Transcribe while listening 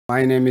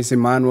My name is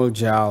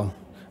Emmanuel.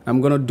 I'm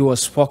gonna do a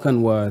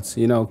spoken words.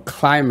 You know,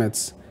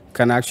 climates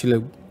can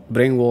actually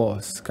bring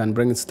wars, can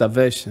bring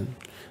starvation,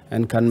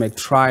 and can make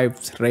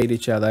tribes raid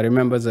each other. I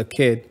remember as a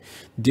kid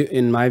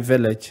in my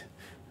village,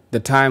 the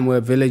time where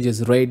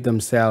villages raid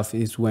themselves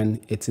is when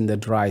it's in the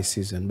dry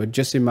season. But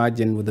just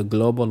imagine with the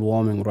global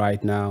warming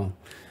right now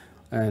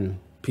and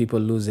people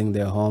losing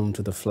their home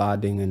to the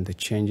flooding and the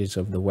changes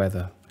of the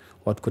weather,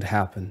 what could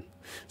happen?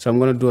 So I'm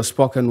gonna do a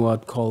spoken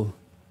word called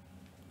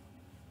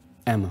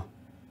Emma.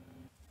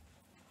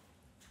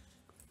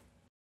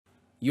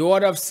 You ought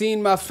to have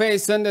seen my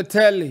face on the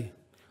telly.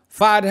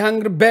 Fat,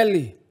 hungry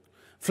belly.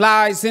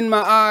 Flies in my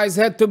eyes,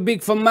 head too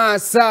big for my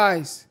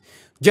size.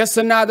 Just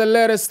another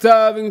little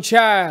starving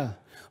child.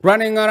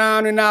 Running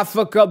around in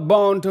Africa,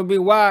 born to be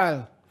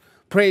wild.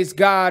 Praise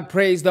God,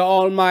 praise the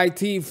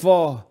Almighty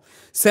for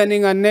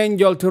sending an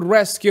angel to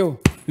rescue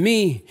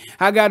me.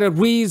 I got a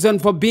reason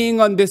for being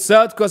on this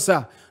earth, cause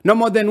no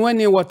more than when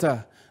you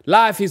water.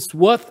 Life is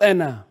worth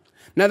enough.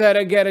 Now that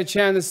I get a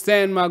chance to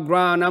stand my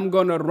ground, I'm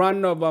gonna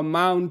run over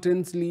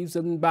mountains, leaves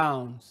and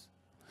bounds.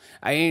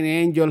 I ain't an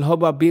angel,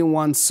 hope I'll be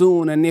one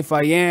soon. And if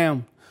I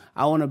am,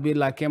 I wanna be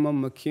like Emma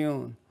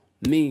McCune.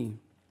 Me.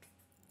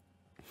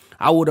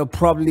 I would have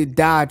probably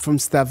died from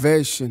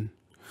starvation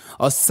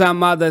or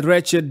some other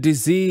wretched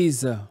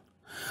disease.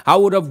 I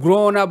would have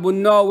grown up with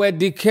no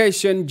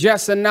education,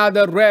 just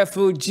another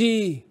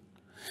refugee.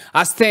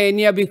 I stay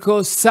here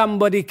because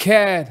somebody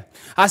cared.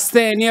 I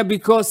stay here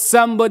because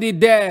somebody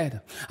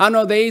dared. I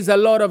know there is a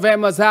lot of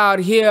Emmas out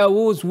here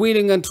who's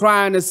willing and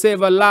trying to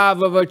save a life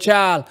of a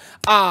child.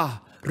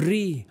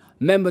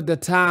 Remember the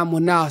time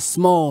when I was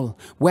small,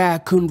 where I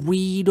couldn't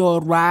read or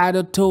write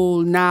at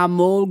all. Now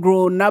I'm all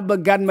grown up, I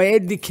got my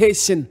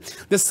education.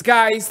 The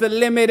sky is the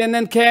limit and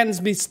it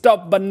can't be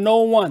stopped by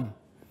no one.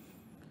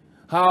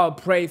 I'll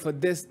pray for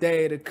this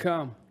day to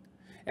come.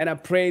 And I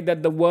pray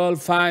that the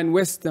world find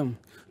wisdom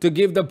to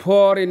give the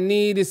poor in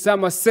need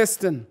some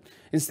assistance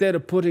instead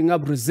of putting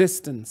up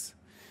resistance.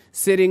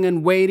 Sitting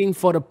and waiting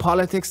for the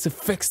politics to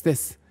fix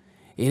this.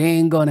 It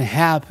ain't gonna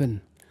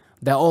happen.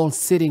 They're all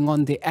sitting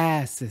on their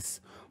asses,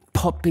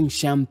 popping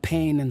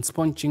champagne and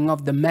sponging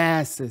off the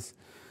masses.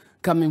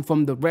 Coming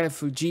from the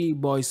refugee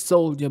boy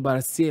soldier, but I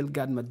still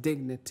got my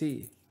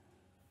dignity.